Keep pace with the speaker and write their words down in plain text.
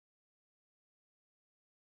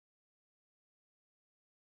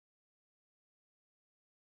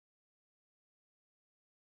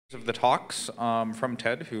Of the talks from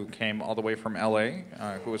Ted, who came all the way from LA,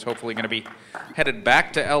 who is hopefully going to be headed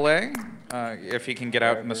back to LA if he can get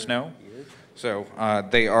out in the snow. So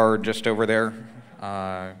they are just over there.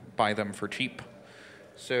 Buy them for cheap.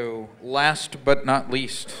 So last but not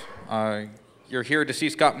least, you're here to see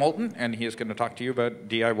Scott Moulton, and he is going to talk to you about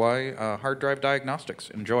DIY hard drive diagnostics.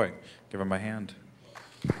 Enjoy. Give him a hand.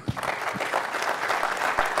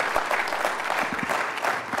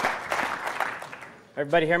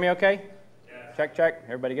 Everybody hear me okay? Yeah. Check, check.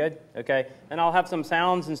 Everybody good? Okay. And I'll have some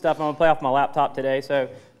sounds and stuff I'm going to play off my laptop today, so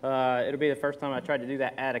it'll be the first time I tried to do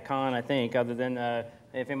that at a con, I think, other than if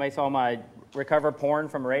anybody saw my recover porn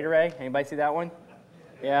from Raider Ray. Anybody see that one?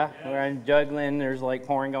 Yeah? Where I'm juggling, there's like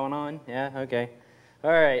porn going on? Yeah? Okay.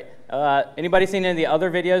 All right. Anybody seen any of the other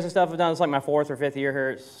videos and stuff I've done? It's like my 4th or 5th year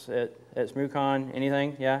here at Shmoocon.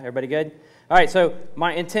 Anything? Yeah? Everybody good? All right, so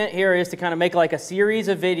my intent here is to kind of make like a series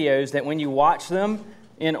of videos that when you watch them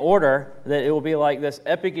in order, that it will be like this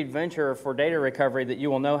epic adventure for data recovery that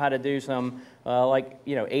you will know how to do some,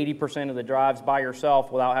 80% of the drives by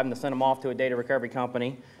yourself without having to send them off to a data recovery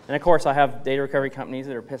company. And of course, I have data recovery companies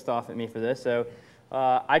that are pissed off at me for this, so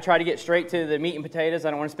I try to get straight to the meat and potatoes. I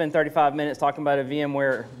don't want to spend 35 minutes talking about a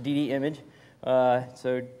VMware DD image,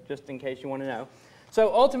 so just in case you want to know.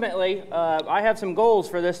 So ultimately, I have some goals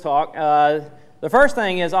for this talk. The first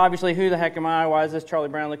thing is obviously, who the heck am I? Why is this Charlie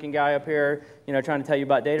Brown looking guy up here, trying to tell you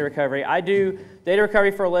about data recovery? I do data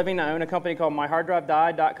recovery for a living. I own a company called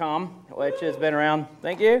myharddrivedied.com, which has been around.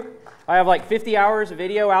 Thank you. I have like 50 hours of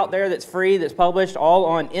video out there that's free, that's published, all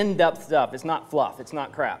on in-depth stuff. It's not fluff. It's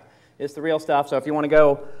not crap. It's the real stuff. So if you want to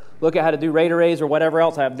go look at how to do RAID arrays or whatever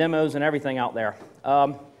else, I have demos and everything out there.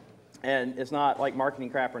 And it's not like marketing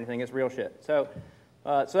crap or anything. It's real shit. So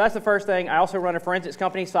that's the first thing. I also run a forensics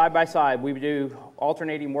company side by side. We do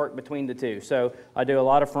alternating work between the two. So I do a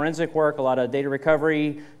lot of forensic work, a lot of data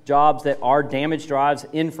recovery jobs that are damaged drives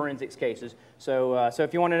in forensics cases. So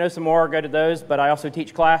if you want to know some more, go to those. But I also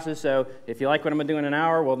teach classes. So if you like what I'm doing in an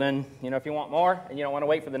hour, well then, if you want more and you don't want to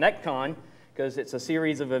wait for the next con, because it's a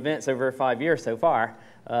series of events over 5 years so far,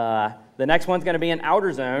 the next one's going to be in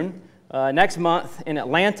Outer Zone next month in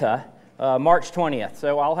Atlanta. March 20th.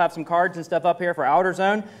 So I'll have some cards and stuff up here for Outer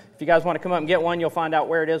Zone. If you guys want to come up and get one, you'll find out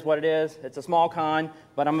where it is, what it is. It's a small con,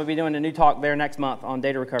 but I'm going to be doing a new talk there next month on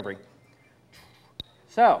data recovery.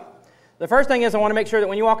 So the first thing is I want to make sure that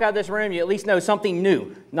when you walk out of this room, you at least know something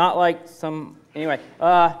new. Not like some, anyway.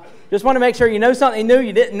 Just want to make sure you know something new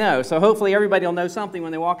you didn't know. So hopefully everybody will know something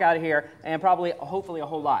when they walk out of here, and hopefully a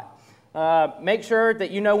whole lot. Make sure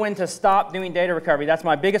that you know when to stop doing data recovery. That's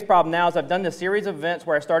my biggest problem now is I've done this series of events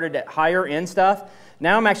where I started at higher end stuff.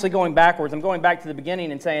 Now I'm actually going backwards. I'm going back to the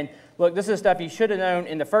beginning and saying, look, this is stuff you should have known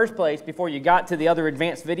in the first place before you got to the other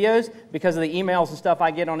advanced videos because of the emails and stuff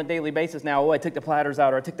I get on a daily basis now. Oh, I took the platters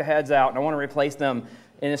out or I took the heads out and I want to replace them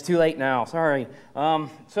and it's too late now. Sorry.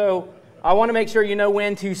 So I want to make sure you know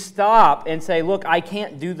when to stop and say, look, I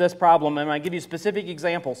can't do this problem. And I give you specific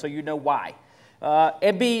examples so you know why.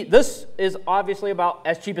 And B, this is obviously about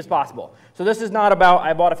as cheap as possible. So this is not about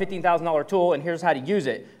I bought a $15,000 tool and here's how to use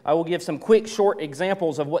it. I will give some quick, short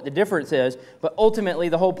examples of what the difference is. But ultimately,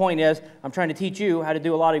 the whole point is I'm trying to teach you how to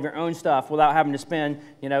do a lot of your own stuff without having to spend,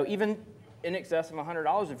 even in excess of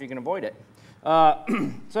 $100 if you can avoid it.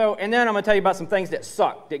 And then I'm going to tell you about some things that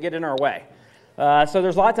suck, that get in our way. So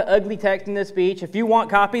there's lots of ugly text in this speech. If you want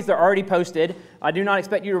copies, they're already posted. I do not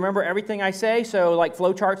expect you to remember everything I say, so like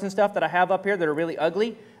flowcharts and stuff that I have up here that are really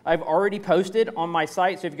ugly, I've already posted on my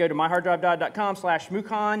site. So if you go to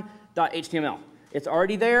myharddrivedied.com/shmoocon.html, it's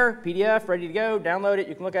already there, PDF, ready to go. Download it.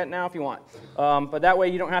 You can look at it now if you want. But that way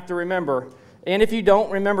you don't have to remember. And if you don't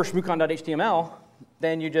remember shmoocon.html,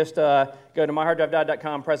 then you just go to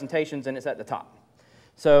myharddrivedied.com presentations, and it's at the top.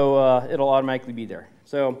 So it'll automatically be there.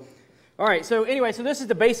 All right, so anyway, so this is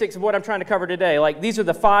the basics of what I'm trying to cover today. Like, these are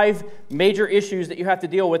the 5 major issues that you have to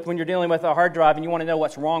deal with when you're dealing with a hard drive and you want to know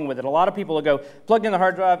what's wrong with it. A lot of people will go, plugged in the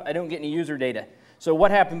hard drive, I don't get any user data. So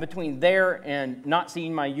what happened between there and not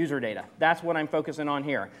seeing my user data? That's what I'm focusing on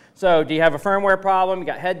here. So do you have a firmware problem? You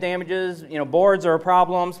got head damages, boards are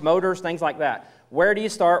problems, motors, things like that. Where do you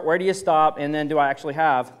start? Where do you stop? And then do I actually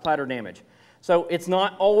have platter damage? So it's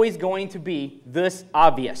not always going to be this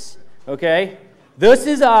obvious, okay? This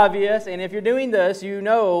is obvious, and if you're doing this, we're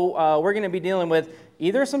going to be dealing with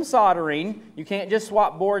either some soldering. You can't just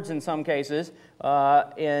swap boards in some cases,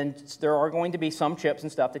 and there are going to be some chips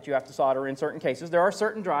and stuff that you have to solder in certain cases. There are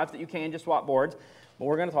certain drives that you can just swap boards, but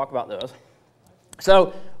we're going to talk about those.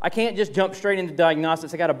 So I can't just jump straight into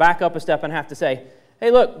diagnostics. I got to back up a step and have to say,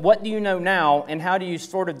 hey, look, what do you know now, and how do you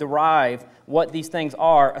sort of derive what these things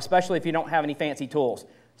are, especially if you don't have any fancy tools?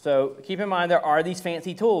 So keep in mind there are these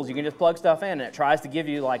fancy tools. You can just plug stuff in, and it tries to give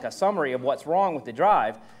you like a summary of what's wrong with the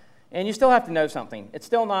drive. And you still have to know something. It's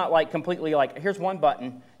still not like completely like, here's one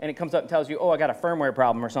button, and it comes up and tells you, oh, I got a firmware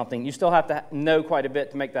problem or something. You still have to know quite a bit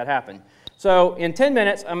to make that happen. So in 10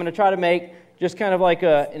 minutes, I'm going to try to make just kind of like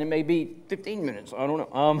a, and it may be 15 minutes, I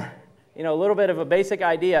don't know, you know, a little bit of a basic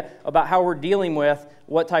idea about how we're dealing with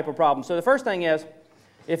what type of problem. So the first thing is,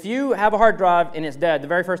 if you have a hard drive and it's dead, the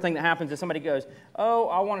very first thing that happens is somebody goes, oh,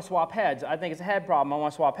 I want to swap heads. I think it's a head problem. I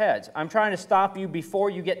want to swap heads. I'm trying to stop you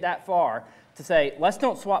before you get that far to say, let's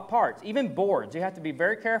don't swap parts. Even boards, you have to be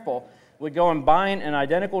very careful with going buying an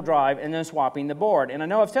identical drive and then swapping the board. And I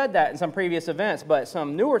know I've said that in some previous events, but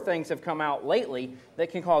some newer things have come out lately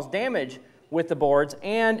that can cause damage with the boards.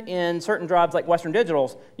 And in certain drives like Western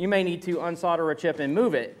Digital's, you may need to unsolder a chip and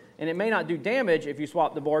move it. And it may not do damage if you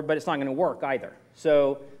swap the board, but it's not going to work either.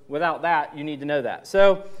 So without that, you need to know that.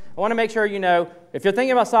 So I want to make sure you know, if you're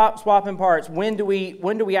thinking about swapping parts, when do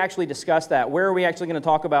we actually discuss that? Where are we actually going to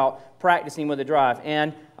talk about practicing with the drive?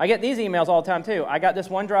 And I get these emails all the time too. I got this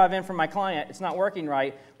one drive in from my client. It's not working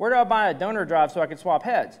right. Where do I buy a donor drive so I can swap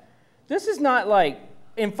heads? This is not like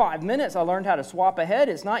in 5 minutes I learned how to swap a head.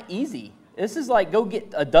 It's not easy. This is like go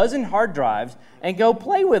get a dozen hard drives and go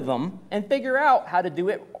play with them and figure out how to do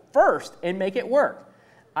it first and make it work.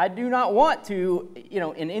 I do not want to, you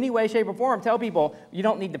know, in any way, shape, or form tell people you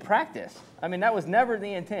don't need to practice. I mean, that was never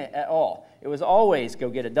the intent at all. It was always go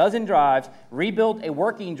get a dozen drives, rebuild a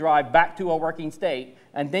working drive back to a working state,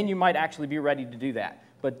 and then you might actually be ready to do that.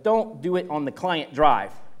 But don't do it on the client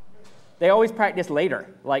drive. They always practice later.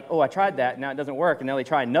 Like, oh, I tried that, now it doesn't work, and now they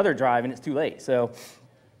try another drive, and it's too late. So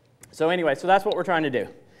anyway, so that's what we're trying to do.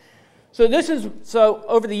 So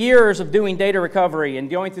over the years of doing data recovery and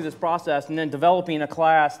going through this process and then developing a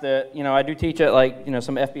class that, you know, I do teach at like, you know,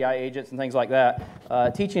 some FBI agents and things like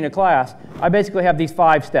that, teaching a class, I basically have these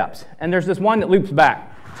 5 steps. And there's this one that loops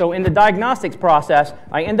back. So in the diagnostics process,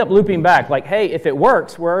 I end up looping back like, hey, if it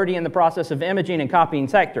works, we're already in the process of imaging and copying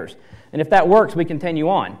sectors. And if that works, we continue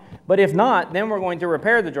on. But if not, then we're going to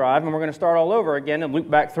repair the drive and we're going to start all over again and loop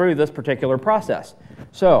back through this particular process.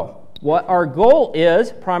 So what our goal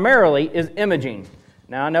is, primarily, is imaging.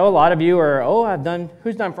 Now, I know a lot of you are, oh,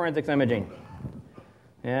 who's done forensics imaging?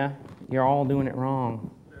 Yeah, you're all doing it wrong.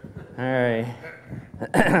 All right.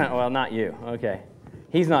 Well, not you. Okay.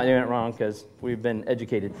 He's not doing it wrong because we've been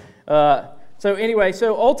educated. So anyway,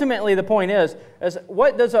 so ultimately the point is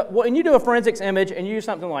when you do a forensics image and you use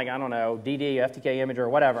something like, I don't know, DD, FTK image or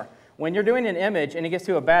whatever, when you're doing an image and it gets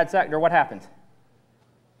to a bad sector, what happens?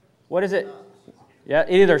 What is it? Yeah,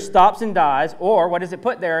 it either stops and dies, or what does it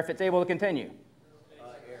put there if it's able to continue?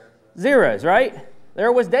 Zeros, right?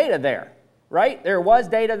 There was data there, right? There was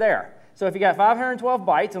data there. So if you got 512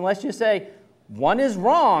 bytes, and let's just say one is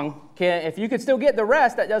wrong, if you could still get the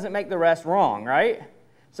rest, that doesn't make the rest wrong, right?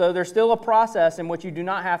 So there's still a process in which you do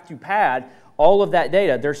not have to pad all of that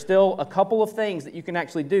data. There's still a couple of things that you can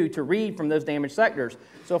actually do to read from those damaged sectors.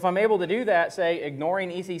 So if I'm able to do that, say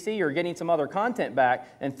ignoring ECC or getting some other content back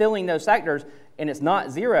and filling those sectors, and it's not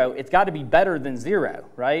 0, it's got to be better than 0,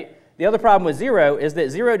 right? The other problem with 0 is that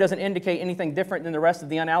 0 doesn't indicate anything different than the rest of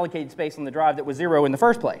the unallocated space on the drive that was 0 in the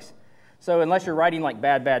first place. So unless you're writing like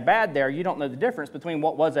bad, bad, bad there, you don't know the difference between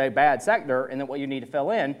what was a bad sector and then what you need to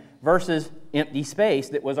fill in versus empty space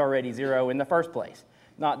that was already 0 in the first place.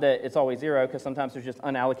 Not that it's always 0, because sometimes there's just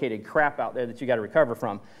unallocated crap out there that you got to recover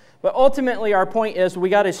from. But ultimately, our point is we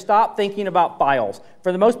got to stop thinking about files.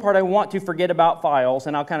 For the most part, I want to forget about files,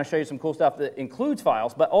 and I'll kind of show you some cool stuff that includes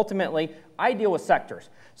files. But ultimately, I deal with sectors.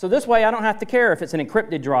 So this way, I don't have to care if it's an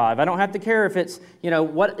encrypted drive. I don't have to care if it's, you know,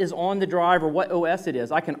 what is on the drive or what OS it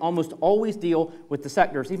is. I can almost always deal with the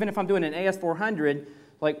sectors. Even if I'm doing an AS400,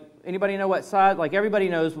 like anybody know what size? Like everybody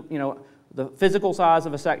knows, you know, the physical size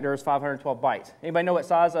of a sector is 512 bytes. Anybody know what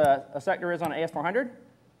size a sector is on an AS400?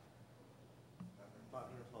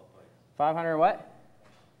 500 what?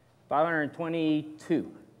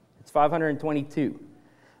 522. It's 522.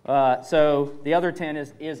 So the other 10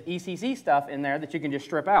 is ECC stuff in there that you can just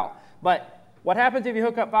strip out. But what happens if you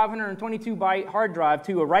hook up 522 byte hard drive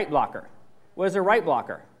to a write blocker? What is a write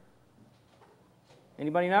blocker?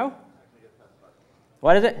 Anybody know?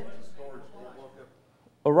 What is it?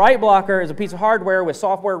 A write blocker is a piece of hardware with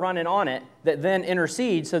software running on it that then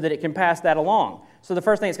intercedes so that it can pass that along. So the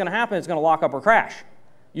first thing that's going to happen is it's going to lock up or crash.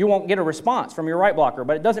 You won't get a response from your write blocker,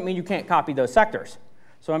 but it doesn't mean you can't copy those sectors.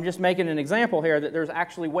 So I'm just making an example here that there's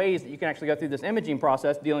actually ways that you can actually go through this imaging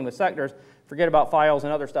process dealing with sectors. Forget about files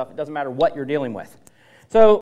and other stuff. It doesn't matter what you're dealing with. So